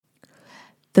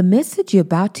The message you're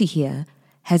about to hear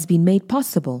has been made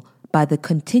possible by the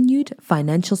continued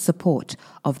financial support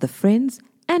of the friends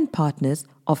and partners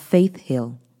of Faith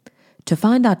Hill. To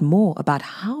find out more about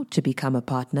how to become a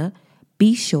partner,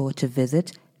 be sure to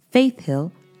visit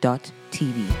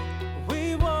faithhill.tv.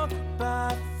 We walk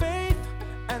by faith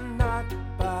and not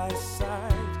by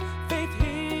sight. Faith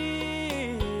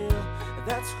Hill,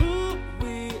 that's who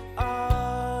we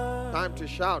are. Time to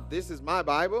shout. This is my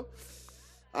Bible.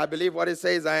 I believe what it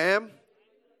says I am.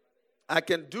 I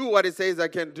can do what it says I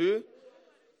can do.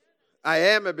 I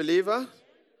am a believer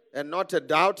and not a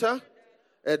doubter,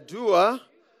 a doer,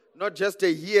 not just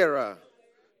a hearer.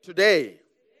 Today,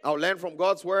 I'll learn from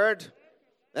God's word,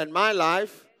 and my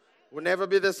life will never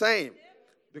be the same,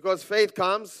 because faith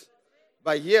comes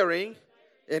by hearing,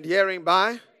 and hearing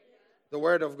by the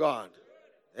word of God.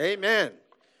 Amen.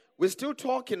 We're still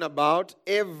talking about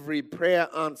every prayer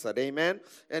answered. Amen.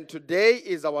 And today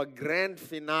is our grand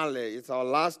finale. It's our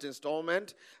last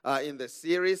installment in the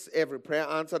series, Every Prayer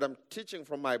Answered. I'm teaching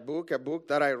from my book, a book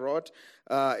that I wrote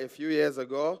a few years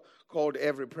ago called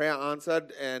Every Prayer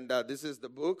Answered. And this is the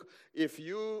book. If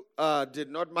you did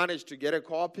not manage to get a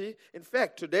copy, in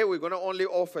fact, today we're going to only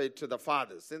offer it to the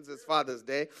fathers, since it's Father's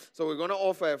Day. So we're going to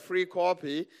offer a free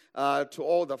copy to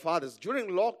all the fathers. During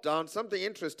lockdown, something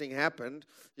interesting happened.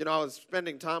 You know, I was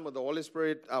spending time with the Holy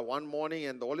Spirit one morning,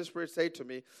 and the Holy Spirit said to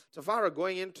me, Tafara,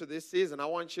 going into this season, I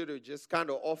want you to just kind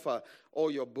of offer all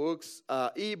your books,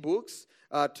 e-books,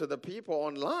 to the people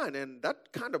online. And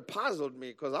that kind of puzzled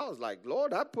me, because I was like,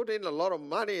 Lord, I put in a lot of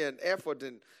money and effort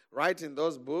in writing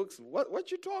those books. What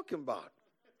you talking about?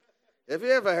 Have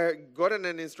you ever gotten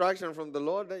an instruction from the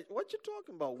Lord? What you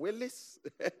talking about, Willis?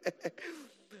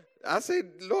 I said,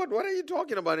 Lord, what are you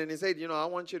talking about? And he said, I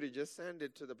want you to just send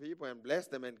it to the people and bless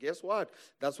them. And guess what?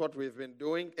 That's what we've been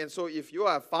doing. And so if you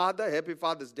are a father, happy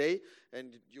Father's Day,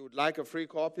 and you would like a free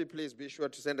copy, please be sure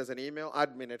to send us an email,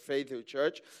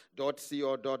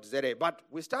 admin@faithhillchurch.co.za. But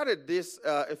we started this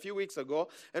a few weeks ago,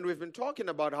 and we've been talking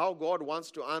about how God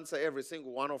wants to answer every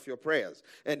single one of your prayers.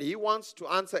 And he wants to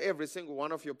answer every single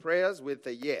one of your prayers with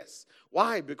a yes.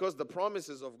 Why? Because the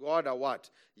promises of God are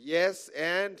what? Yes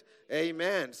and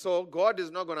amen. So God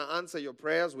is not going to answer your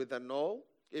prayers with a no.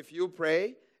 If you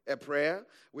pray a prayer,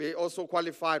 we also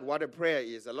qualified what a prayer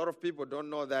is. A lot of people don't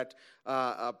know that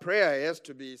a prayer has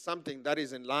to be something that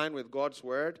is in line with God's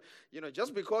word.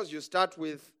 Just because you start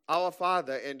with our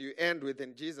Father and you end with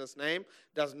in Jesus' name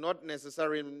does not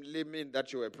necessarily mean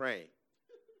that you are praying.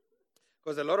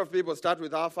 Because a lot of people start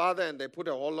with our Father and they put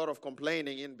a whole lot of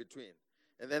complaining in between.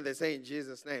 And then they say in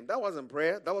Jesus' name. That wasn't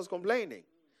prayer, that was complaining.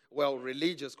 Well,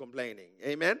 religious complaining.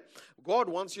 Amen? God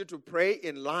wants you to pray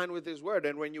in line with his word.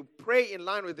 And when you pray in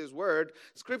line with his word,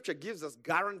 Scripture gives us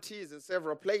guarantees in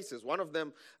several places. One of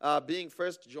them being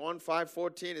 1 John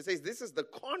 5:14. It says, this is the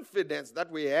confidence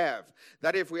that we have,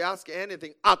 that if we ask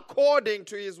anything according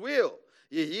to his will,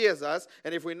 he hears us.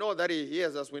 And if we know that he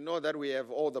hears us, we know that we have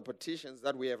all the petitions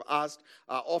that we have asked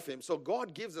of him. So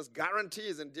God gives us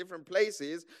guarantees in different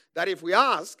places that if we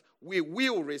ask, we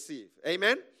will receive.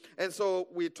 Amen? And so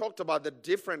we talked about the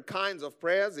different kinds of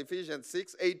prayers. Ephesians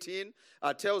 6:18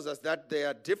 tells us that there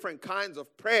are different kinds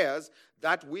of prayers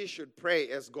that we should pray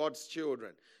as God's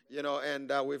children.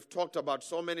 And we've talked about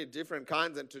so many different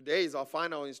kinds, and today is our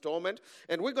final installment.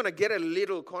 And we're going to get a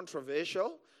little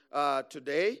controversial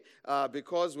today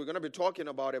because we're going to be talking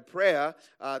about a prayer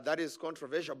that is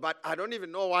controversial. But I don't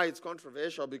even know why it's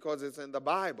controversial, because it's in the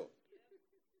Bible.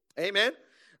 Amen?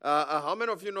 How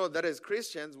many of you know that as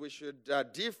Christians we should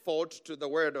default to the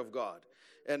Word of God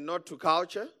and not to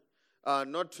culture,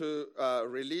 not to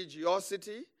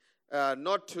religiosity,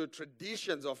 not to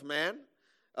traditions of man?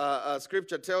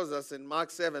 Scripture tells us in Mark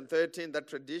 7:13 that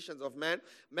traditions of man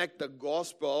make the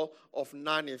gospel of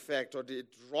none effect, or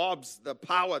it robs the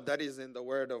power that is in the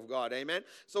Word of God. Amen?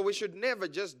 So we should never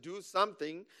just do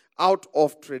something out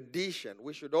of tradition.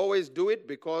 We should always do it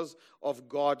because of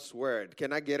God's Word.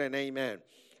 Can I get an amen?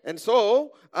 And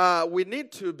so we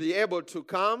need to be able to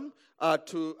come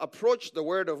to approach the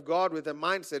Word of God with a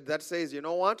mindset that says, you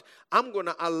know what? I'm going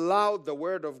to allow the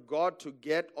Word of God to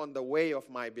get on the way of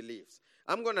my beliefs.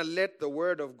 I'm going to let the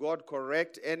Word of God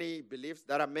correct any beliefs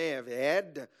that I may have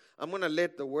had. I'm going to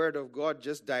let the Word of God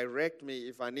just direct me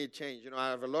if I need change. I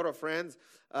have a lot of friends,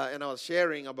 and I was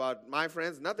sharing about my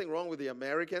friends. Nothing wrong with the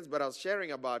Americans, but I was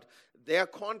sharing about their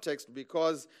context,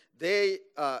 because they,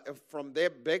 from their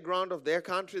background of their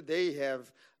country, they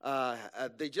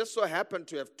just so happen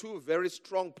to have two very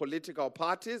strong political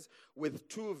parties with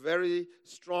two very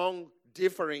strong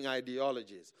differing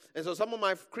ideologies. And so some of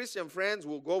my Christian friends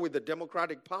will go with the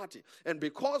Democratic Party. And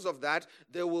because of that,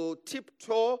 they will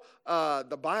tiptoe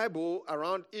the Bible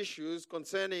around issues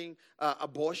concerning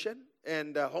abortion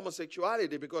and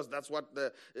homosexuality, because that's what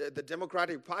the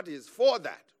Democratic Party is for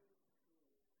that.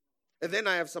 And then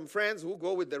I have some friends who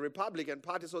go with the Republican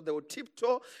Party, so they will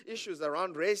tiptoe issues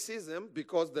around racism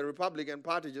because the Republican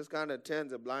Party just kind of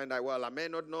turns a blind eye. Well, I may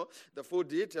not know the full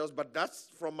details, but that's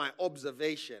from my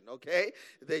observation, okay?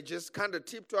 They just kind of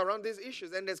tiptoe around these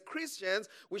issues. And as Christians,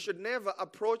 we should never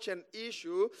approach an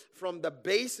issue from the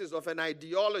basis of an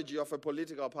ideology of a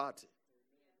political party.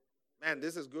 Man,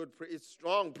 this is good. It's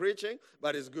strong preaching,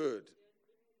 but it's good.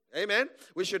 Amen.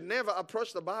 We should never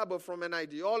approach the Bible from an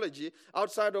ideology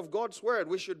outside of God's word.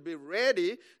 We should be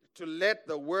ready to let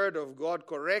the word of God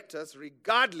correct us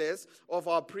regardless of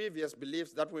our previous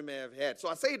beliefs that we may have had. So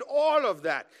I said all of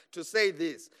that to say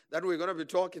this, that we're going to be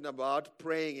talking about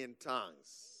praying in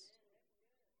tongues.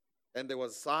 And there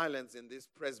was silence in this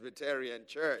Presbyterian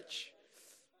church.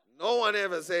 No one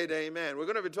ever said amen. We're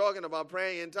going to be talking about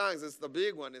praying in tongues. It's the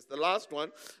big one. It's the last one.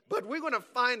 But we're going to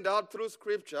find out through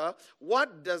Scripture,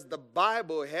 what does the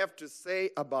Bible have to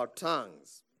say about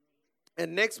tongues?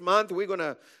 And next month, we're going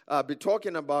to be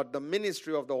talking about the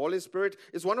ministry of the Holy Spirit.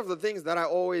 It's one of the things that I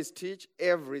always teach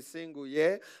every single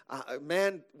year.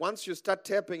 Man, once you start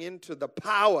tapping into the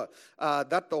power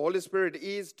that the Holy Spirit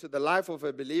is to the life of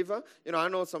a believer, I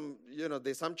know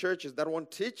there's some churches that won't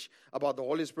teach about the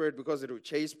Holy Spirit because it will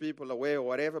chase people away or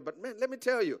whatever. But man, let me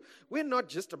tell you, we're not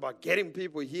just about getting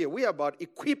people here. We're about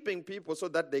equipping people so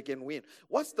that they can win.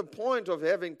 What's the point of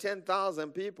having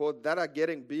 10,000 people that are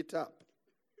getting beat up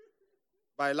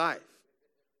by life?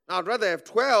 Now, I'd rather have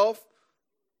 12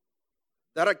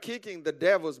 that are kicking the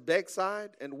devil's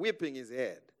backside and whipping his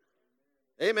head.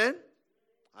 Amen?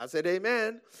 I said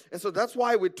amen. And so that's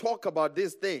why we talk about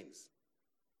these things.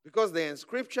 Because they're in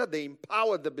Scripture, they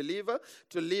empower the believer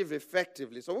to live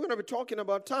effectively. So we're going to be talking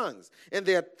about tongues. And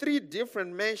there are 3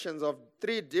 different mentions of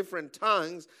 3 different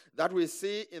tongues that we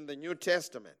see in the New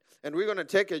Testament. And we're going to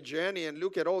take a journey and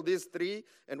look at all these 3,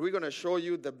 and we're going to show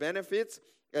you the benefits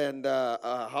and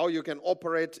how you can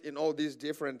operate in all these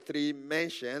different 3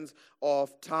 mentions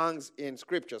of tongues in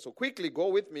Scripture. So quickly go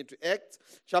with me to Acts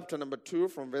chapter number 2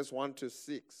 from verse 1 to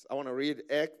 6. I want to read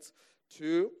Acts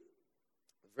 2,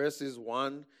 verses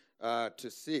 1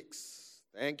 to 6.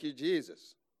 Thank you,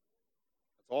 Jesus.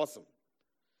 That's awesome.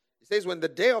 It says, when the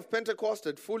day of Pentecost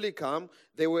had fully come,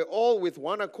 they were all with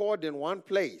one accord in one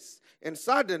place. And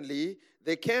suddenly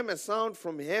there came a sound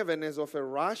from heaven as of a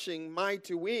rushing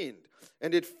mighty wind,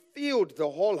 and it filled the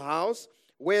whole house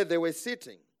where they were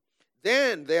sitting.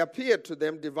 Then there appeared to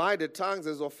them divided tongues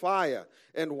as of fire,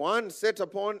 and one sat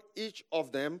upon each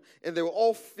of them, and they were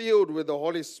all filled with the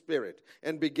Holy Spirit,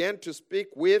 and began to speak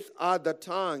with other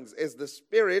tongues as the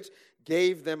Spirit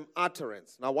gave them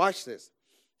utterance. Now watch this.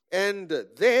 And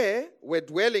there were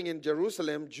dwelling in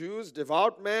Jerusalem Jews,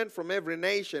 devout men from every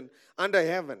nation under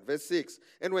heaven. Verse 6.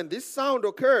 And when this sound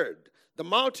occurred, the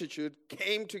multitude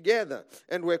came together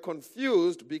and were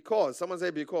confused because, someone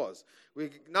say because. We're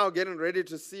now getting ready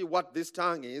to see what this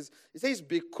tongue is. It says,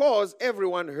 because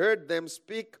everyone heard them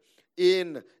speak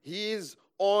in his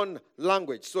own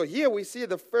language. So here we see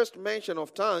the first mention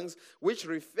of tongues, which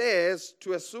refers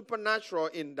to a supernatural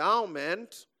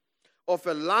endowment of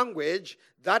a language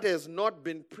that has not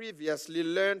been previously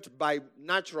learned by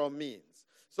natural means.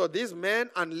 So these men,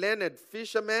 unlearned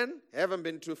fishermen, haven't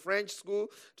been to French school,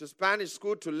 to Spanish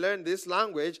school to learn this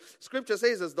language. Scripture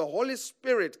says as the Holy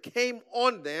Spirit came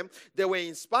on them, they were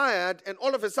inspired, and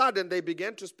all of a sudden they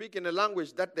began to speak in a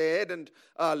language that they hadn't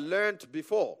learned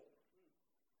before.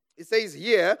 It says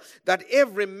here that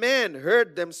every man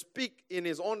heard them speak in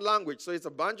his own language. So it's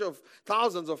a bunch of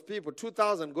thousands of people.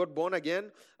 2,000 got born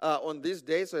again on this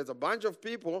day. So it's a bunch of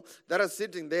people that are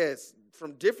sitting there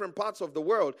from different parts of the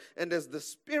world. And as the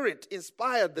Spirit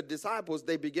inspired the disciples,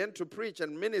 they began to preach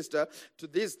and minister to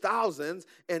these thousands.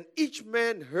 And each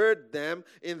man heard them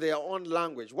in their own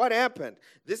language. What happened?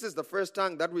 This is the first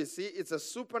tongue that we see. It's a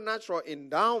supernatural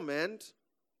endowment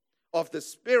of the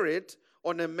Spirit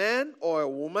on a man or a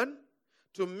woman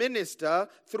to minister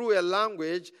through a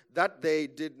language that they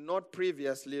did not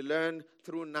previously learn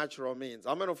through natural means.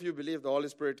 How many of you believe the Holy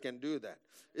Spirit can do that?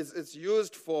 It's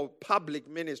used for public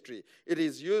ministry. It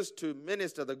is used to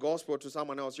minister the gospel to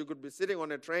someone else. You could be sitting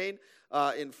on a train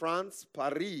in France,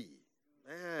 Paris.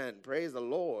 Man, praise the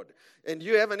Lord. And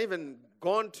you haven't even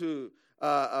gone to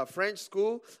French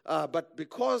school, but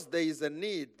because there is a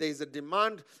need, there is a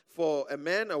demand for a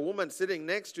man, a woman sitting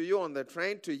next to you on the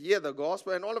train to hear the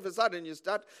gospel, and all of a sudden you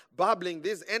start babbling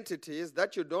these entities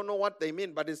that you don't know what they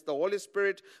mean, but it's the Holy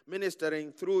Spirit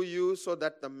ministering through you so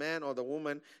that the man or the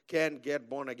woman can get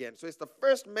born again. So it's the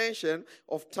first mention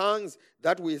of tongues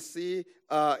that we see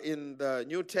in the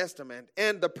New Testament.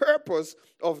 And the purpose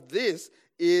of this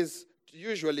is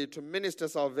usually to minister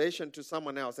salvation to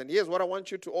someone else. And here's what I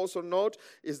want you to also note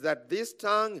is that this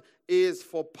tongue is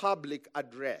for public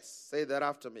address. Say that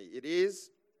after me. It is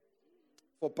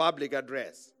for public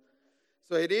address.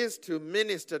 So it is to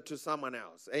minister to someone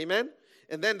else. Amen?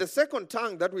 And then the second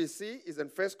tongue that we see is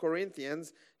in 1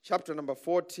 Corinthians chapter number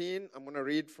 14. I'm going to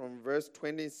read from verse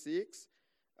 26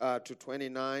 to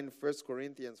 29. 1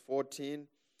 Corinthians 14.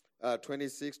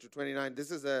 26 to 29.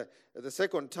 This is the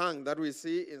second tongue that we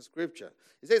see in Scripture.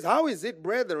 It says, how is it,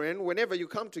 brethren, whenever you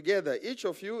come together, each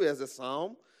of you has a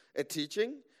psalm, a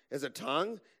teaching, as a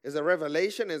tongue, as a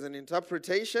revelation, as an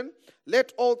interpretation?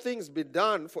 Let all things be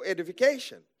done for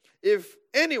edification. If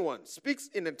anyone speaks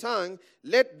in a tongue,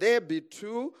 let there be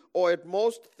two or at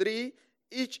most three,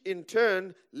 each in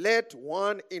turn, let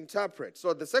one interpret.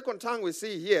 So the second tongue we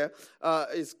see here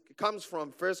comes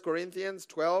from 1 Corinthians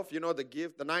 12. You know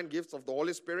the 9 gifts of the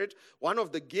Holy Spirit. One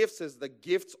of the gifts is the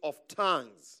gifts of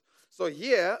tongues. So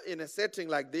here, in a setting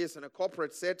like this, in a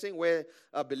corporate setting where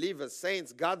believers,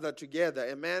 saints gather together,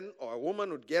 a man or a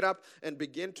woman would get up and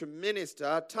begin to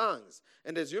minister tongues.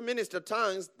 And as you minister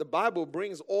tongues, the Bible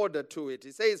brings order to it.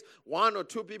 It says 1 or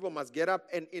 2 people must get up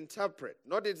and interpret.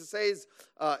 Not that it says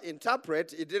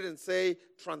interpret, it didn't say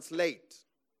translate.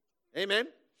 Amen?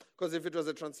 Because if it was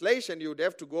a translation, you would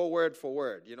have to go word for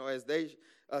word. You know, as they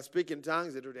speak in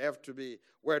tongues, it would have to be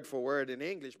word for word in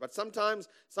English. But sometimes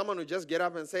someone would just get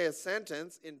up and say a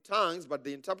sentence in tongues, but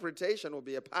the interpretation will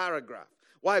be a paragraph.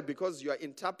 Why? Because you are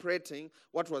interpreting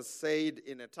what was said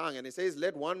in a tongue. And it says,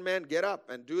 let one man get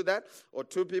up and do that, or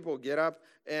 2 people get up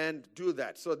and do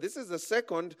that. So this is the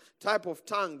second type of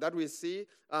tongue that we see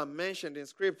mentioned in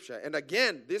Scripture. And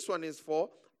again, this one is for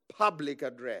public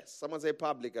address. Someone say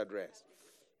public address.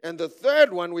 And the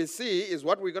third one we see is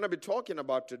what we're going to be talking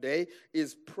about today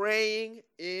is praying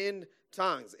in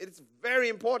tongues. It's very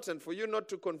important for you not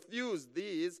to confuse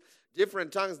these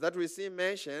different tongues that we see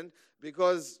mentioned,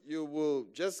 because you will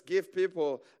just give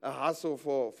people a hassle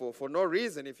for no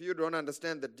reason if you don't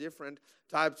understand the different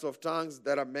types of tongues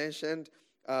that are mentioned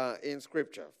in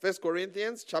Scripture. 1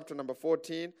 Corinthians chapter number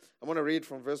 14. I'm going to read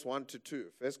from verse 1 to 2.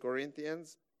 1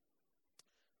 Corinthians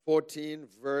 14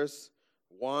 verse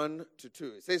 1 to 2.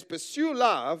 It says, pursue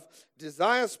love,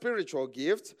 desire spiritual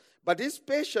gifts, but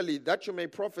especially that you may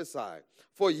prophesy.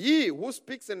 For he who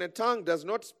speaks in a tongue does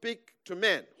not speak to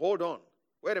men. Hold on.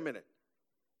 Wait a minute.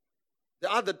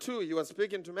 The other 2, he was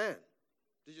speaking to man.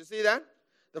 Did you see that?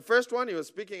 The first one, he was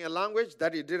speaking a language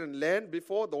that he didn't learn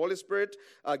before. The Holy Spirit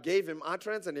gave him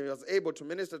utterance and he was able to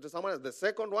minister to someone. The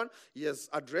second one, he is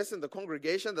addressing the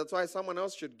congregation. That's why someone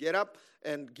else should get up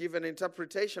and give an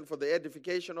interpretation for the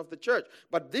edification of the church.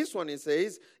 But this one, he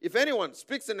says, if anyone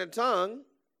speaks in a tongue,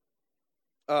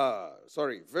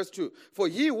 verse 2. For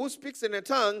he who speaks in a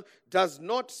tongue does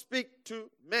not speak to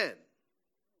men,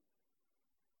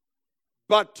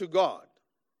 but to God.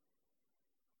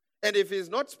 And if he's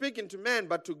not speaking to man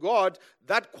but to God,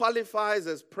 that qualifies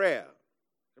as prayer.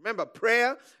 Remember,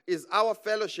 prayer is our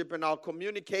fellowship and our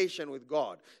communication with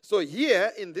God. So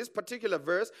here, in this particular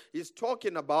verse, he's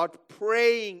talking about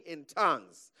praying in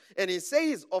tongues. And he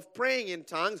says of praying in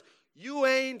tongues, you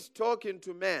ain't talking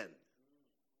to man.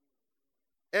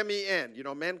 M-E-N,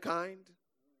 mankind.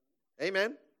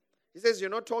 Amen? He says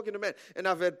you're not talking to men. And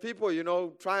I've had people,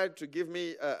 try to give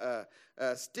me a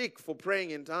stick for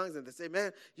praying in tongues. And they say,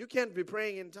 man, you can't be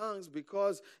praying in tongues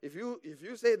because if you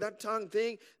say that tongue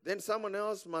thing, then someone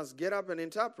else must get up and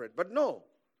interpret. But no.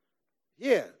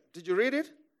 Here, did you read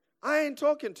it? I ain't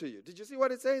talking to you. Did you see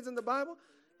what it says in the Bible?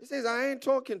 It says, I ain't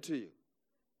talking to you.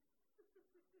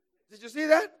 Did you see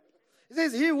that? It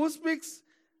says, he who speaks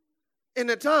in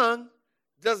a tongue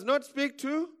does not speak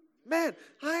to man.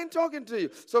 I ain't talking to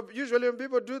you. So usually when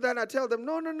people do that, I tell them,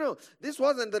 no. This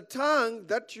wasn't the tongue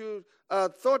that you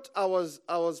thought I was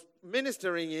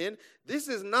ministering in. This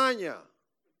is Nanya.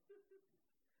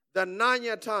 The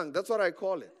Nanya tongue. That's what I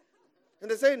call it.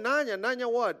 And they say,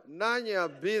 Nanya what?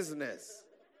 Nanya business.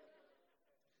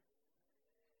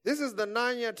 This is the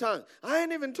Nanya tongue. I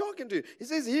ain't even talking to you. He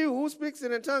says, he who speaks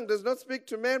in a tongue does not speak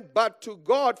to man, but to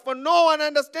God, for no one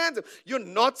understands him. You're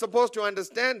not supposed to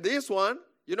understand this one.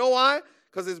 You know why?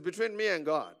 Because it's between me and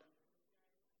God.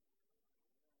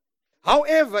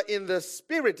 However, in the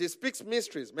spirit, he speaks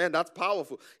mysteries. Man, that's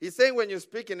powerful. He's saying when you're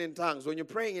speaking in tongues, when you're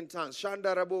praying in tongues,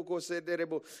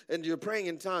 and you're praying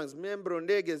in tongues,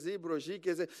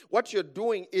 what you're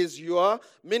doing is you're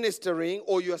ministering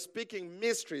or you're speaking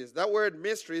mysteries. That word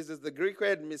mysteries is the Greek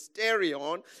word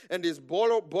mysterion, and is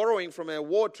borrowing from a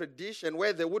war tradition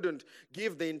where they wouldn't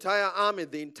give the entire army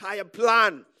the entire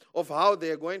plan of how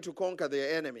they're going to conquer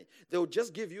their enemy. They would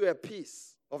just give you a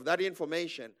piece of that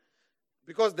information,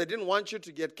 because they didn't want you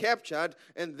to get captured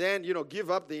and then,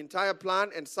 give up the entire plan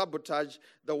and sabotage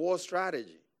the war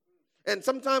strategy. And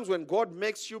sometimes when God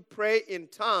makes you pray in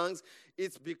tongues,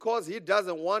 it's because he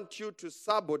doesn't want you to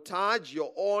sabotage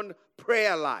your own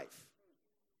prayer life.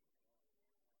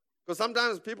 Because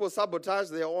sometimes people sabotage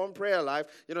their own prayer life.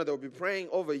 They'll be praying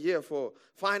over here for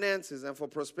finances and for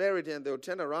prosperity, and they'll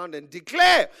turn around and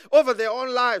declare over their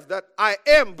own life that I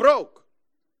am broke.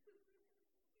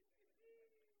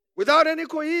 Without any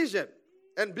cohesion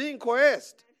and being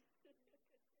coerced.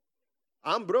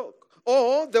 I'm broke.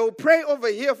 Or they'll pray over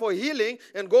here for healing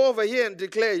and go over here and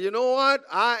declare, you know what?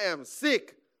 I am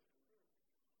sick.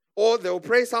 Or they'll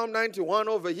pray Psalm 91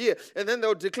 over here, and then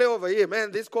they'll declare over here,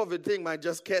 man, this COVID thing might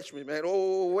just catch me, man.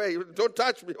 Oh, wait, don't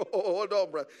touch me. Oh, hold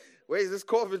on, brother. Where is this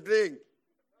COVID thing?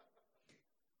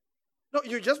 No,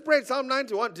 you just prayed Psalm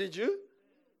 91, did you?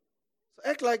 So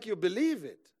act like you believe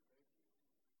it.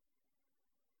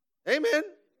 Amen.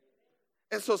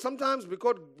 And so sometimes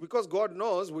because God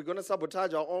knows we're going to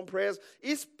sabotage our own prayers,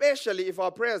 especially if our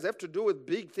prayers have to do with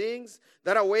big things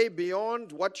that are way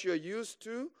beyond what you're used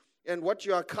to and what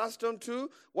you're accustomed to,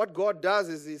 what God does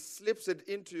is he slips it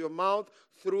into your mouth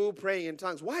through praying in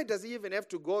tongues. Why does he even have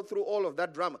to go through all of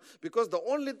that drama? Because the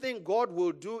only thing God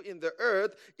will do in the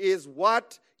earth is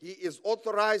what he is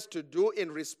authorized to do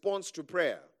in response to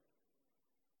prayer.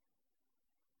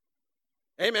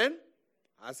 Amen.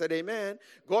 I said amen.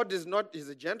 God is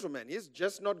a gentleman. He's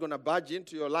just not going to barge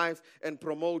into your life and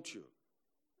promote you.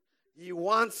 He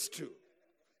wants to.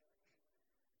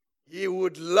 He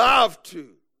would love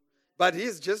to. But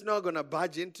he's just not going to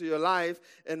barge into your life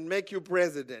and make you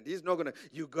president. He's not going to.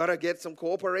 You got to get some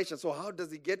cooperation. So how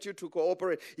does he get you to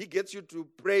cooperate? He gets you to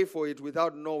pray for it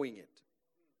without knowing it.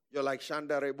 You're like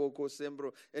Shanda Reboko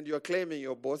Sembro, and you're claiming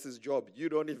your boss's job. You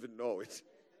don't even know it.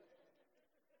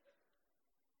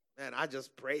 Man, I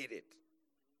just prayed it.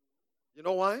 You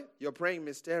know why? You're praying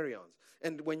mysterions.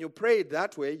 And when you pray it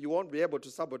that way, you won't be able to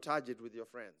sabotage it with your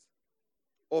friends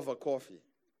over coffee.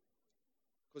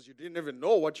 Because you didn't even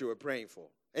know what you were praying for.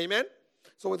 Amen?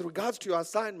 So with regards to your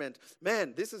assignment,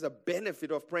 man, this is a benefit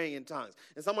of praying in tongues.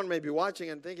 And someone may be watching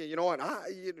and thinking, you know what,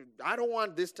 I don't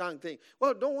want this tongue thing.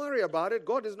 Well, don't worry about it.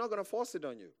 God is not going to force it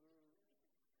on you.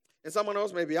 And someone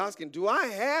else may be asking, do I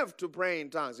have to pray in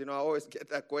tongues? I always get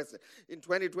that question. In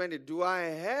 2020, do I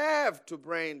have to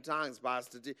pray in tongues,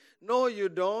 Pastor T? No, you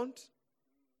don't.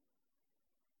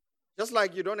 Just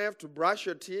like you don't have to brush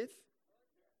your teeth.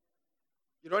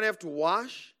 You don't have to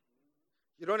wash.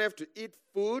 You don't have to eat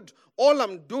food. All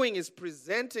I'm doing is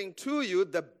presenting to you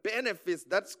the benefits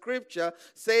that Scripture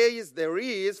says there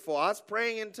is for us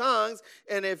praying in tongues.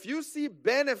 And if you see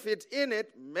benefit in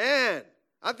it, man,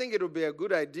 I think it would be a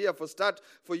good idea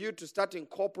for you to start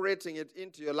incorporating it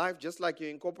into your life, just like you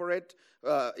incorporate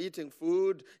eating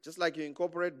food, just like you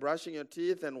incorporate brushing your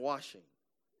teeth and washing.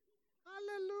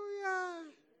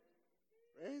 Hallelujah.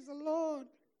 Praise the Lord.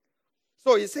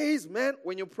 So he says, man,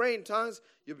 when you pray in tongues,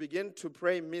 you begin to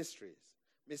pray mysteries,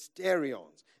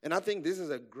 mysterions. And I think this is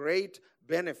a great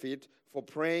benefit for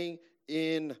praying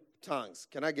in tongues.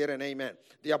 Can I get an amen?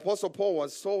 The Apostle Paul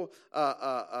was so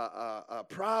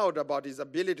proud about his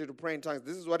ability to pray in tongues.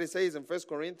 This is what he says in 1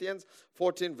 Corinthians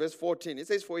 14, verse 14. He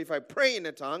says, for if I pray in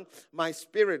a tongue, my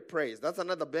spirit prays. That's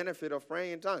another benefit of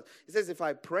praying in tongues. He says, if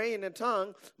I pray in a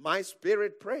tongue, my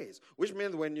spirit prays. Which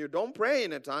means when you don't pray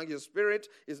in a tongue, your spirit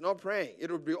is not praying.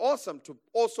 It would be awesome to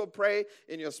also pray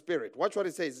in your spirit. Watch what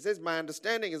it says. It says, my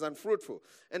understanding is unfruitful.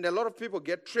 And a lot of people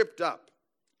get tripped up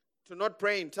to not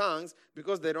pray in tongues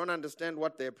because they don't understand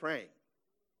what they're praying.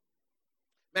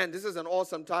 Man, this is an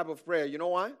awesome type of prayer. You know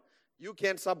why? You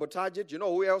can't sabotage it. You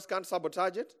know who else can't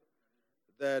sabotage it?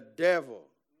 The devil.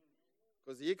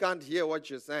 Because he can't hear what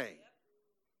you're saying.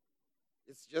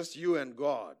 It's just you and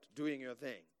God doing your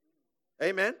thing.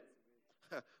 Amen?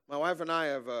 My wife and I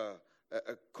have a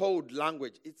code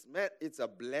language. It's a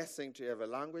blessing to have a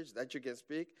language that you can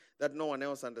speak that no one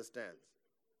else understands.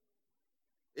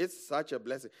 It's such a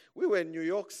blessing. We were in New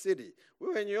York City. We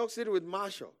were in New York City with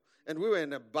Marshall. And we were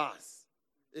in a bus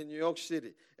in New York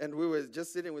City. And we were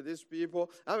just sitting with these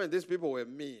people. These people were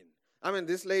mean.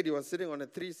 This lady was sitting on a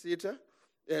 3-seater.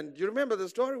 And you remember the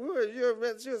story? You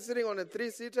were sitting on a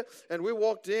 3-seater, and we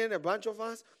walked in, a bunch of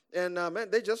us, and man,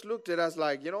 they just looked at us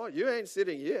like, you ain't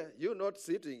sitting here. You're not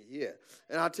sitting here.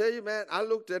 And I tell you, man, I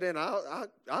looked at it, and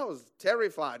I was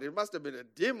terrified. It must have been a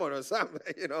demon or something,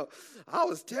 I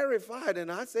was terrified,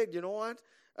 and I said, you know what?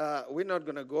 We're not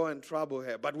going to go in trouble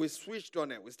here. But we switched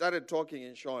on it. We started talking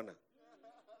in Shona.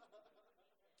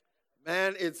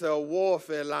 Man, it's a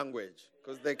warfare language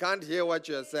because they can't hear what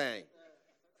you're saying.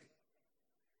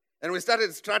 And we started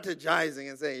strategizing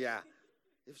and saying, yeah,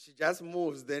 if she just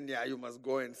moves, then yeah, you must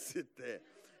go and sit there.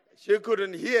 She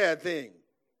couldn't hear a thing.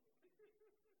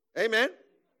 Amen?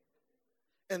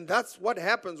 And that's what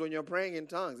happens when you're praying in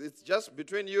tongues. It's just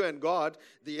between you and God.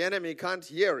 The enemy can't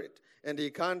hear it. And he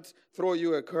can't throw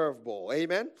you a curveball.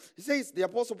 Amen? He says, the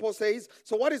Apostle Paul says,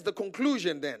 so what is the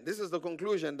conclusion then? This is the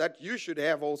conclusion that you should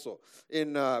have also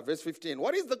in verse 15.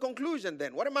 What is the conclusion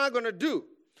then? What am I going to do?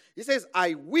 He says,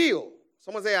 I will.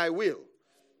 Someone say, I will.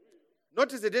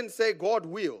 Notice he didn't say God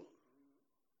will.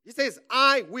 He says,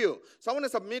 I will. So I want to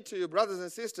submit to you, brothers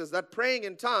and sisters, that praying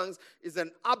in tongues is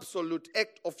an absolute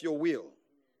act of your will.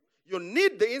 You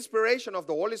need the inspiration of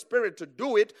the Holy Spirit to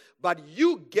do it, but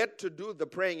you get to do the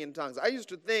praying in tongues. I used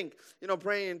to think,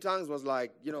 praying in tongues was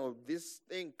like, this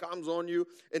thing comes on you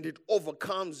and it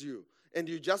overcomes you. And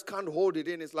you just can't hold it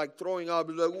in. It's like throwing up.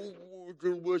 It's like,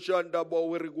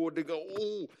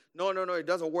 no, it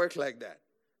doesn't work like that.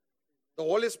 The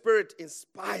Holy Spirit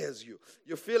inspires you.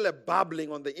 You feel a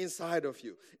bubbling on the inside of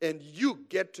you, and you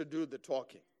get to do the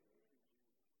talking.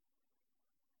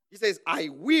 He says, I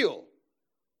will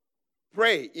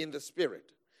pray in the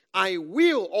Spirit. I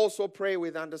will also pray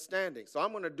with understanding. So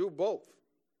I'm going to do both.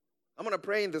 I'm going to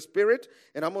pray in the Spirit,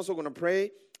 and I'm also going to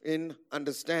pray in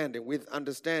understanding, with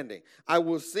understanding. I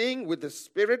will sing with the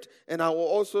Spirit, and I will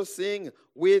also sing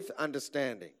with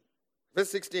understanding. Verse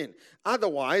 16,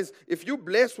 otherwise, if you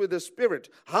bless with the Spirit,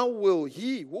 how will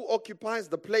he who occupies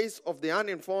the place of the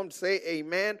uninformed say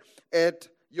amen at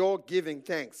your giving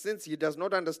thanks, since he does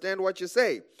not understand what you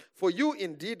say? For you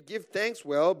indeed give thanks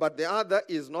well, but the other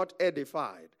is not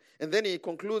edified. And then he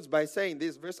concludes by saying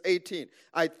this, verse 18,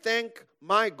 I thank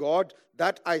my God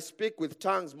that I speak with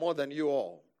tongues more than you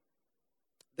all.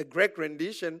 The Greek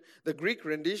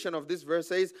rendition of this verse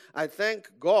says, I thank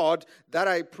God that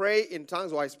I pray in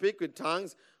tongues or I speak with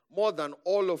tongues more than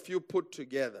all of you put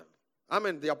together. I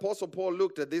mean, the Apostle Paul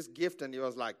looked at this gift and he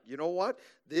was like, you know what?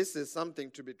 This is something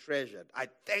to be treasured. I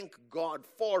thank God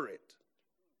for it.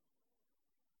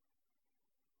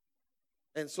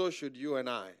 And so should you and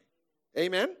I.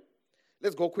 Amen?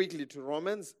 Let's go quickly to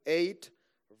Romans 8,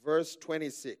 verse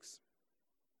 26.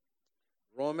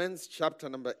 Romans chapter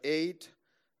number 8,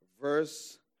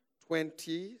 verse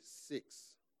 26.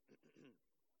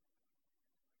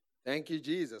 Thank you,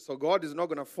 Jesus. So God is not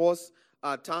going to force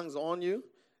tongues on you.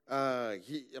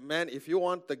 Man, if you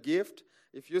want the gift,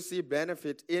 if you see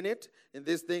benefit in it, in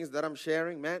these things that I'm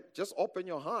sharing, man, just open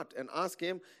your heart and ask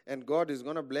him, and God is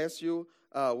going to bless you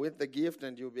with the gift,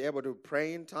 and you'll be able to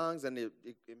pray in tongues and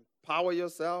empower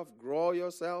yourself, grow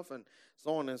yourself, and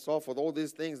so on and so forth, all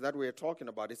these things that we're talking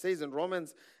about. It says in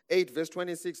Romans 8, verse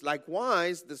 26,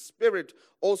 likewise, the Spirit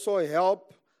also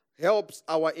helps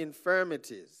our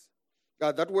infirmities.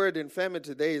 That word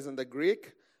infirmity there is in the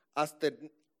Greek, asthenia,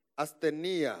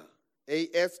 asthenia,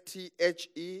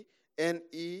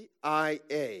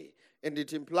 and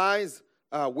it implies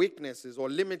weaknesses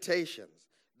or limitations.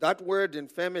 That word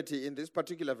infirmity in this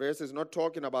particular verse is not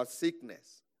talking about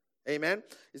sickness. Amen.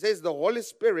 It says the Holy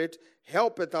Spirit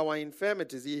helpeth our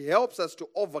infirmities. He helps us to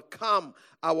overcome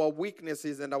our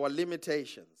weaknesses and our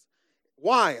limitations.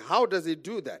 Why? How does he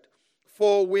do that?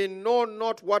 For we know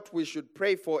not what we should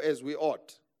pray for as we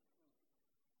ought.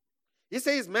 He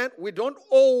says, man, we don't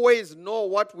always know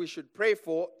what we should pray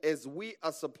for as we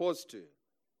are supposed to.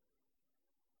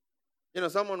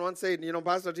 Someone once said,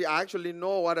 Pastor T, I actually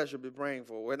know what I should be praying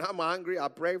for. When I'm hungry, I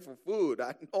pray for food.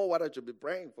 I know what I should be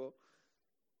praying for.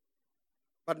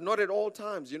 But not at all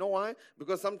times. You know why?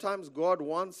 Because sometimes God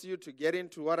wants you to get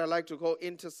into what I like to call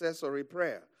intercessory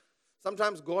prayer.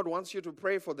 Sometimes God wants you to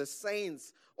pray for the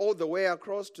saints all the way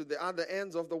across to the other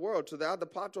ends of the world, to the other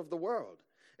part of the world.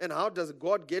 And how does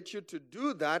God get you to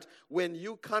do that when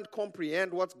you can't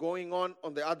comprehend what's going on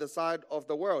the other side of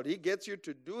the world? He gets you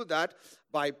to do that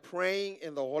by praying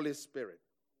in the Holy Spirit.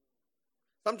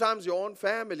 Sometimes your own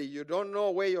family, you don't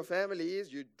know where your family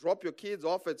is. You drop your kids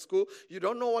off at school. You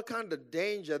don't know what kind of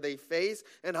danger they face.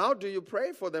 And how do you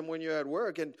pray for them when you're at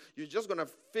work? And you're just going to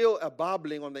feel a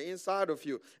bubbling on the inside of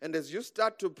you. And as you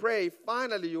start to pray,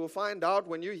 finally you will find out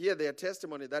when you hear their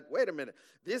testimony that, wait a minute,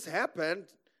 this happened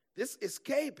This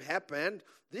escape happened.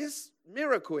 This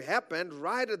miracle happened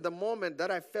right at the moment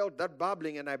that I felt that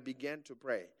bubbling and I began to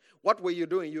pray. What were you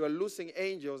doing? You were loosing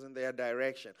angels in their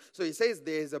direction. So he says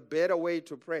there is a better way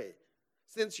to pray.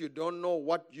 Since you don't know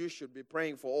what you should be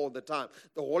praying for all the time,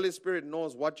 the Holy Spirit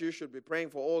knows what you should be praying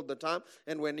for all the time.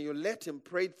 And when you let him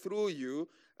pray through you,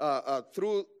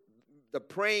 through the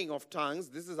praying of tongues,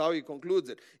 this is how he concludes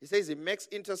it. He says he makes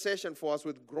intercession for us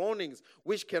with groanings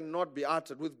which cannot be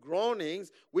uttered. With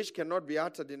groanings which cannot be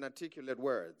uttered in articulate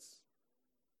words.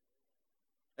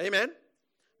 Amen?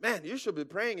 Man, you should be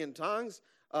praying in tongues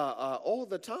all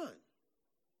the time.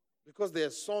 Because there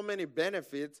are so many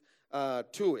benefits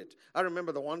to it. I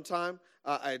remember the one time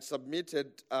I had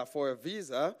submitted for a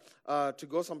visa to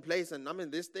go someplace, and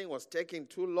this thing was taking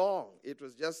too long. It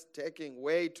was just taking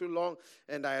way too long,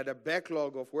 and I had a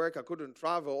backlog of work. I couldn't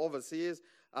travel overseas.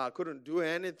 I couldn't do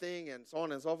anything, and so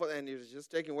on and so forth, and it was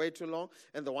just taking way too long.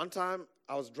 And the one time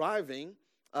I was driving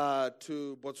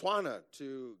to Botswana,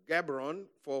 to Gaborone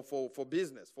for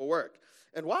business, for work.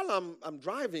 And while I'm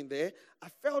driving there, I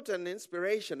felt an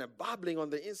inspiration, a bubbling on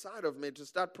the inside of me to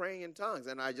start praying in tongues.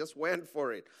 And I just went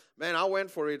for it. Man, I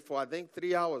went for it for, I think,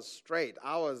 3 hours straight.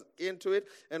 I was into it.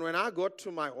 And when I got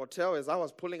to my hotel, as I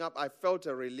was pulling up, I felt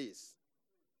a release.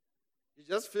 You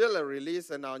just feel a release,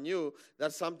 and I knew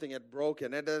that something had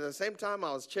broken. And at the same time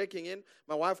I was checking in,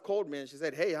 my wife called me, and she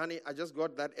said, "Hey, honey, I just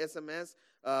got that SMS.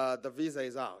 The visa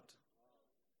is out."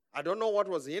 I don't know what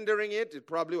was hindering it. It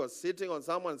probably was sitting on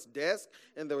someone's desk,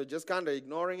 and they were just kind of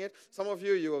ignoring it. Some of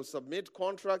you submit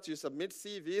contracts, you submit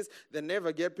CVs,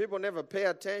 people never pay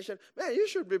attention. Man, you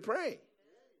should be praying.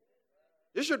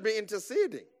 You should be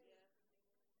interceding.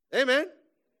 Amen?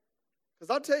 Because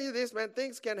I'll tell you this, man,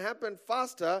 things can happen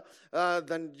faster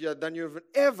than you've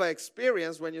ever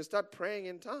experienced when you start praying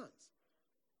in tongues.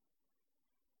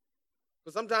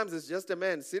 Because sometimes it's just a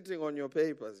man sitting on your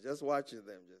papers, just watching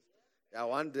them.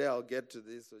 One day I'll get to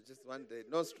this, or just one day.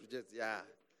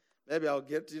 Maybe I'll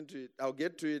get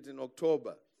to it in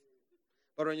October.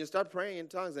 But when you start praying in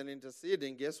tongues and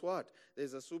interceding, guess what?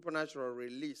 There's a supernatural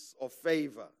release of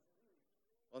favor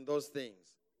on those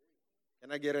things.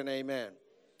 Can I get an amen?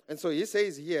 And so he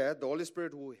says here, the Holy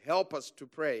Spirit will help us to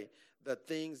pray the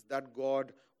things that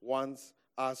God wants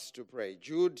us to pray.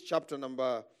 Jude chapter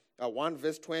number 1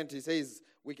 verse 20 says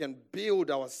we can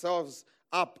build ourselves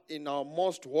up in our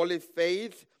most holy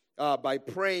faith by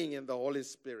praying in the Holy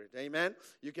Spirit. Amen?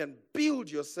 You can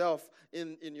build yourself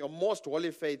in your most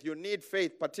holy faith. You need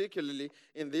faith, particularly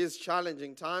in these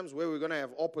challenging times where we're going to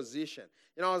have opposition.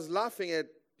 I was laughing at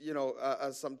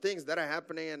some things that are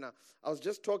happening, and I was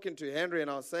just talking to Henry,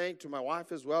 and I was saying to my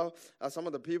wife as well, some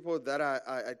of the people that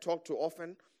I talk to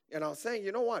often, and I was saying,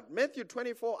 you know what? Matthew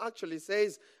 24 actually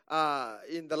says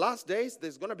in the last days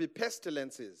there's going to be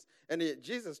pestilences. And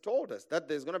Jesus told us that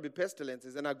there's going to be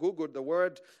pestilences. And I Googled the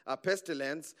word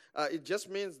pestilence. It just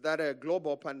means that a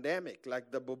global pandemic,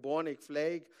 like the bubonic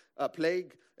plague.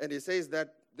 And he says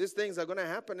that these things are going to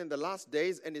happen in the last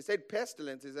days. And he said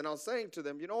pestilences. And I was saying to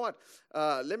them, you know what?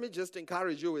 Let me just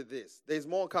encourage you with this. There's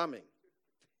more coming.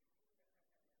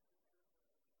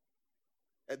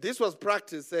 This was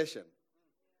practice session.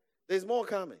 There's more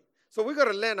coming. So we got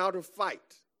to learn how to fight.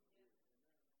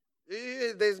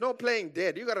 There's no playing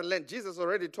dead. You got to learn. Jesus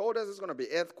already told us it's going to be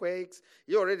earthquakes.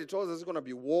 He already told us it's going to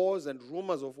be wars and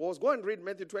rumors of wars. Go and read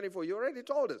Matthew 24. He already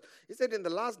told us. He said in the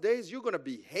last days you're going to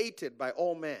be hated by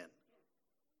all men.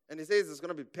 And he says there's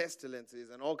going to be pestilences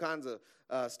and all kinds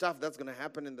of stuff that's going to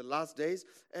happen in the last days.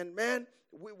 And man,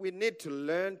 we need to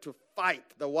learn to fight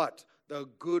the what? The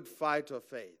good fight of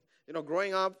faith.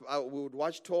 Growing up, we would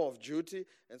watch Tour of Duty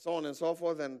and so on and so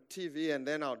forth and TV, and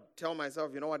then I'll tell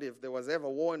myself, you know what, if there was ever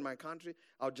war in my country,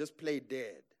 I'll just play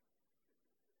dead.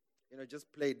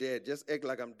 Just play dead. Just act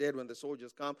like I'm dead when the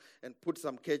soldiers come and put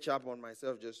some ketchup on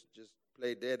myself, just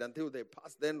play dead until they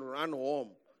pass, then run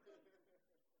home.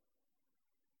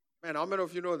 Man, how many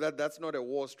of you know that that's not a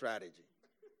war strategy?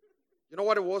 You know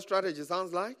what a war strategy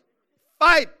sounds like?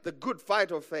 Fight the good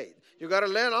fight of faith. You got to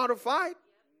learn how to fight.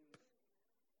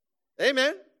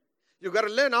 Amen. You got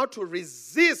to learn how to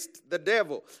resist the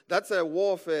devil. That's a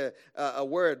warfare a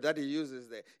word that he uses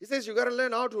there. He says you got to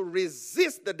learn how to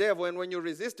resist the devil, and when you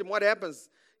resist him, what happens?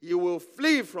 He will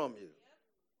flee from you.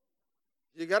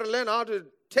 You got to learn how to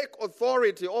take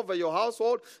authority over your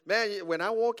household. Man, when I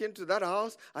walk into that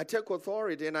house, I take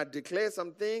authority and I declare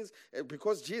some things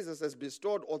because Jesus has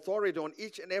bestowed authority on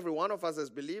each and every one of us as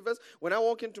believers. When I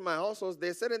walk into my household,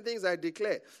 there are certain things I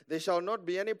declare. There shall not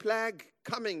be any plague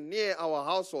coming near our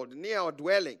household, near our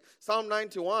dwelling. Psalm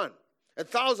 91.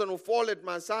 1,000 will fall at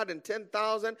my side and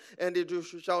 10,000, and it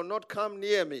shall not come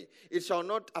near me. It shall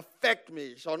not affect me.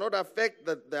 It shall not affect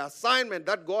the assignment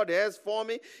that God has for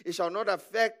me. It shall not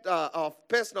affect our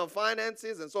personal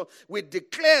finances. And so we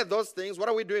declare those things. What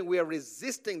are we doing? We are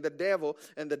resisting the devil,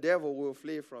 and the devil will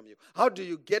flee from you. How do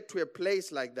you get to a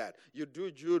place like that? You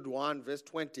do Jude 1, verse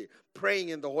 20, praying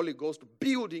in the Holy Ghost,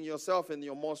 building yourself in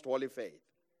your most holy faith.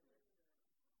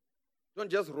 Don't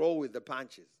just roll with the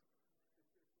punches.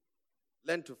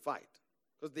 Learn to fight.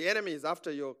 Because the enemy is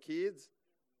after your kids.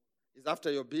 He's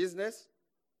after your business.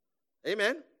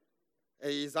 Amen.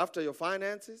 He's after your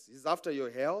finances. He's after your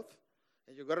health.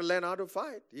 And you've got to learn how to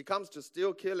fight. He comes to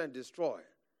steal, kill, and destroy.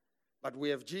 But we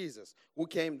have Jesus, who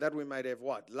came that we might have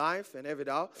what? Life, and have it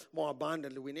out more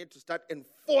abundantly. We need to start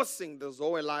enforcing the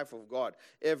Zoe life of God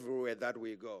everywhere that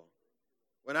we go.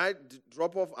 When I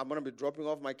drop off, I'm going to be dropping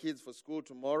off my kids for school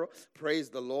tomorrow. Praise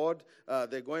the Lord.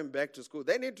 They're going back to school.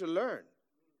 They need to learn.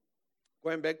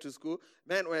 Going back to school.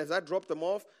 Man, as I drop them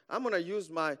off, I'm going to use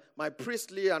my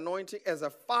priestly anointing as a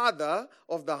father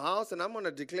of the house, and I'm going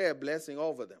to declare a blessing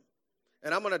over them.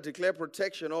 And I'm going to declare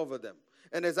protection over them.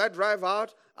 And as I drive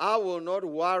out, I will not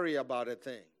worry about a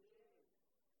thing.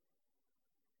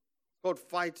 It's called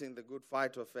fighting the good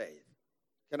fight of faith.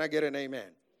 Can I get an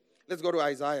amen? Let's go to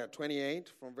Isaiah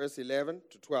 28 from verse 11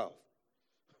 to 12.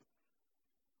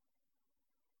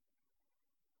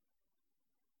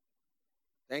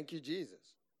 Thank you,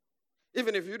 Jesus.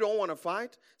 Even if you don't want to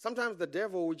fight, sometimes the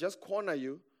devil will just corner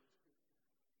you.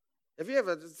 Have you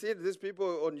ever seen these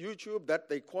people on YouTube that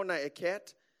they corner a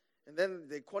cat, and then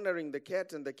they're cornering the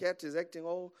cat, and the cat is acting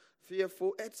all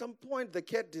fearful? At some point, the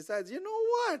cat decides, you know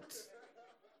what?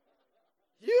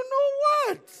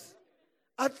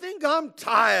 I think I'm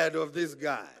tired of this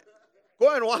guy.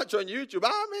 Go and watch on YouTube.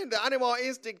 I mean, the animal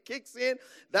instinct kicks in.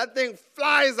 That thing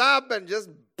flies up and just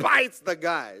bites the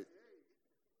guy.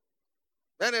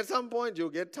 Then at some point, you'll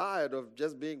get tired of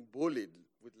just being bullied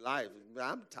with life.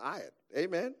 I'm tired.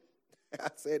 Amen. I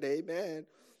said amen.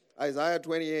 Isaiah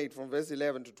 28 from verse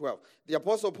 11 to 12. The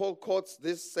Apostle Paul quotes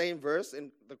this same verse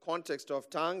in the context of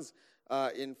tongues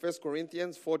in 1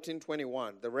 Corinthians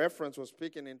 14:21. The reference was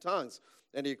speaking in tongues.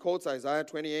 And he quotes Isaiah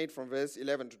 28 from verse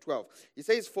 11 to 12. He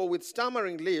says, for with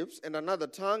stammering lips and another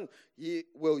tongue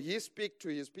will he speak to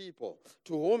his people,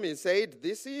 to whom he said,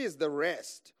 this is the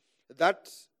rest that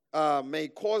may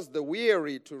cause the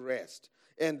weary to rest.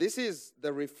 And this is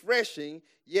the refreshing,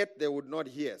 yet they would not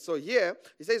hear. So here,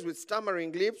 he says with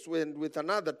stammering lips, with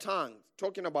another tongue,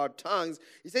 talking about tongues,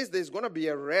 he says there's going to be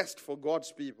a rest for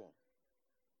God's people.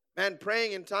 Man,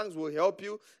 praying in tongues will help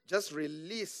you just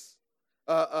release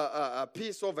a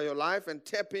peace over your life and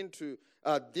tap into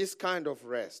this kind of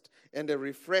rest. And the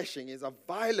refreshing is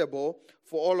available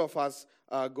for all of us,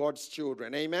 God's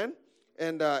children. Amen?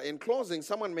 And in closing,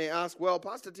 someone may ask, well,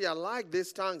 Pastor T, I like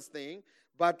this tongues thing,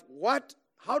 but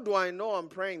how do I know I'm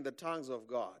praying the tongues of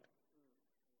God?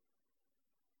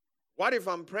 What if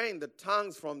I'm praying the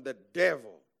tongues from the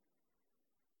devil?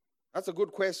 That's a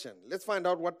good question. Let's find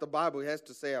out what the Bible has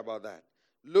to say about that.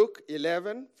 Luke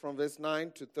 11 from verse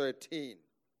 9 to 13.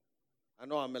 I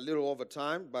know I'm a little over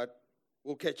time, but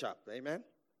we'll catch up. Amen?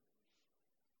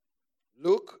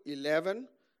 Luke 11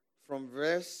 from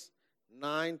verse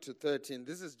 9 to 13.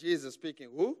 This is Jesus speaking.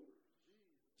 Who?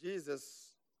 Jesus.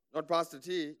 Not Pastor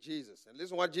T, Jesus. And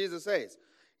listen what Jesus says.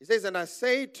 He says, and I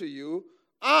say to you,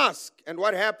 ask, and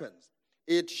what happens?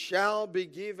 It shall be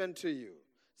given to you.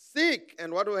 Seek,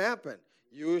 and what will happen?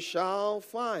 You shall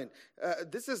find.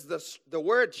 This is the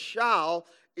word shall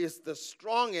is the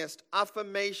strongest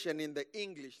affirmation in the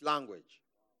English language.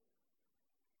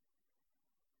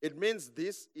 It means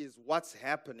this is what's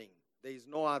happening. There is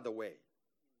no other way.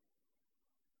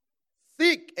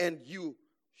 Seek, and you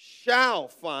shall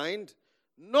find.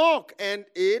 Knock, and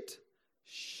it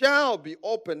shall be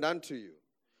opened unto you.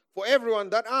 For everyone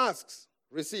that asks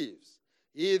receives.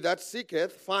 He that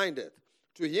seeketh findeth.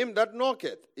 To him that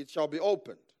knocketh, it shall be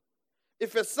opened.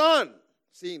 If a son,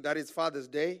 seeing that it's Father's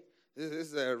Day, this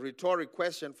is a rhetoric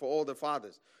question for all the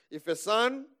fathers. If a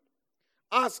son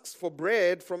asks for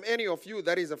bread from any of you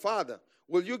that is a father,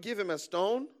 will you give him a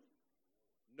stone?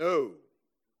 No.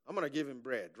 I'm going to give him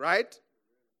bread, right?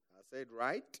 I said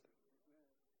right.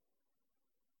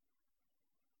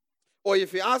 Or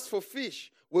if he asks for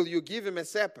fish, will you give him a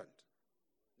serpent?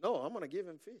 No, I'm going to give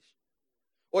him fish.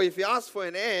 Or if he asks for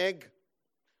an egg,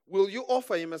 will you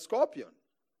offer him a scorpion?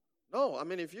 No, I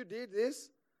mean, if you did this,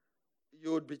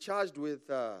 you would be charged with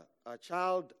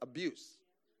child abuse.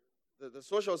 The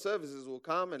social services will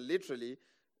come and literally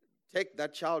take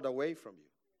that child away from you.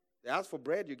 They asked for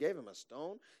bread, you gave him a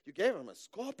stone. You gave him a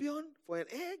scorpion for an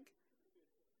egg?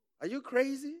 Are you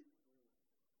crazy?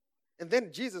 And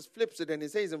then Jesus flips it and he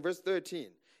says in verse 13,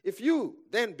 if you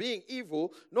then being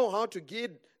evil know how to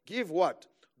give what?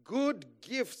 Good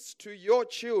gifts to your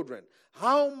children.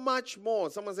 How much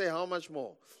more? Someone say, how much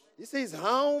more? He says,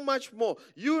 how much more?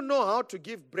 You know how to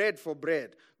give bread for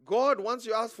bread. God, once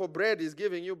you ask for bread, is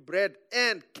giving you bread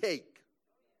and cake.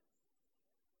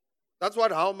 That's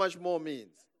what how much more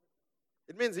means.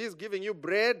 It means he's giving you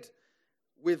bread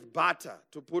with butter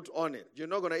to put on it. You're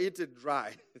not going to eat it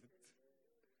dry.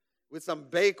 With some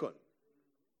bacon.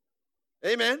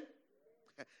 Amen?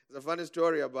 It's a funny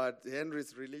story about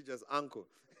Henry's religious uncle.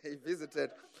 He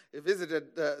visited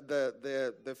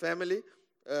the family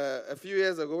a few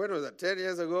years ago. When was that? 10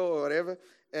 years ago or whatever.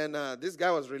 And this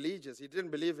guy was religious. He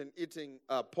didn't believe in eating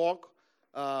pork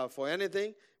for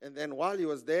anything. And then while he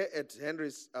was there at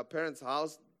Henry's parents'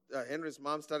 house, Henry's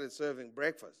mom started serving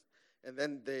breakfast. And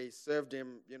then they served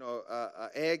him,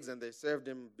 eggs, and they served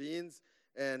him beans.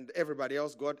 And everybody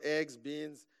else got eggs,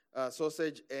 beans,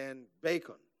 sausage, and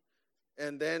bacon.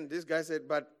 And then this guy said,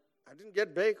 but I didn't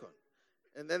get bacon.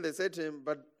 And then they said to him,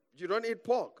 but you don't eat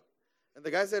pork. And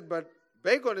the guy said, but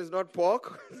bacon is not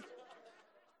pork.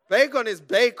 Bacon is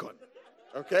bacon.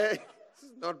 Okay? This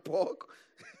is not pork.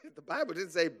 The Bible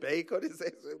didn't say bacon. It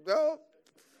says, no.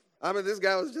 I mean, this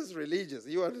guy was just religious.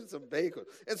 He wanted some bacon.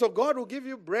 And so God will give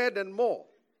you bread and more.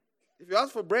 If you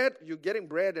ask for bread, you're getting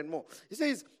bread and more. He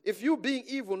says, if you being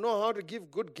evil know how to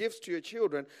give good gifts to your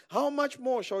children, how much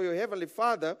more shall your heavenly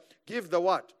Father give the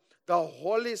what? The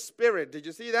Holy Spirit. Did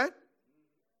you see that?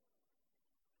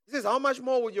 He says, how much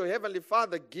more will your heavenly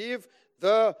Father give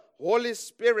the Holy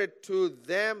Spirit to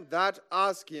them that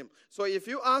ask him? So if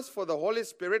you ask for the Holy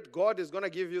Spirit, God is going to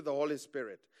give you the Holy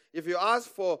Spirit. If you ask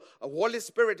for a Holy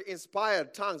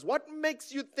Spirit-inspired tongues, what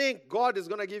makes you think God is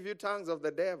going to give you tongues of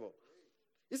the devil?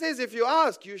 He says, if you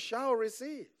ask, you shall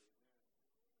receive.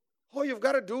 All you've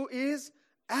got to do is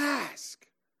ask.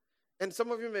 And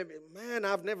some of you may be, man,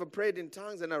 I've never prayed in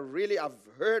tongues, and I've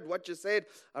heard what you said.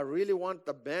 I really want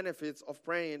the benefits of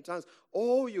praying in tongues.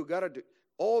 All you got to do,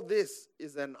 all this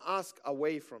is an ask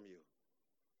away from you.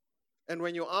 And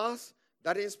when you ask,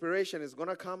 that inspiration is going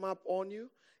to come up on you.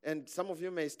 And some of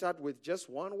you may start with just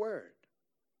one word.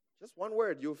 Just one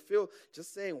word. You'll feel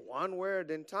just saying one word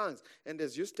in tongues. And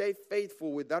as you stay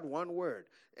faithful with that one word,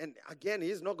 and again,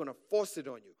 he's not going to force it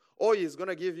on you. All he's going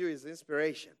to give you is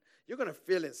inspiration. You're going to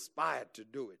feel inspired to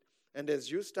do it. And as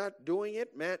you start doing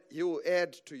it, man, you will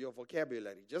add to your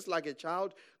vocabulary. Just like a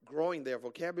child growing their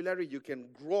vocabulary, you can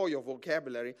grow your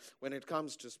vocabulary when it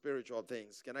comes to spiritual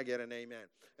things. Can I get an amen?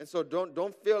 And so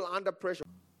don't feel under pressure.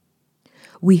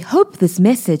 We hope this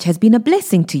message has been a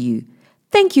blessing to you.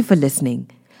 Thank you for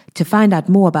listening. To find out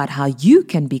more about how you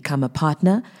can become a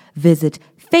partner, visit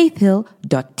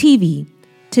faithhill.tv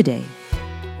today.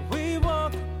 We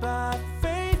walk by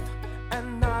faith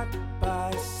and not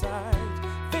by sight.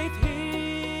 Faith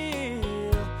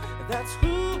Hill, that's who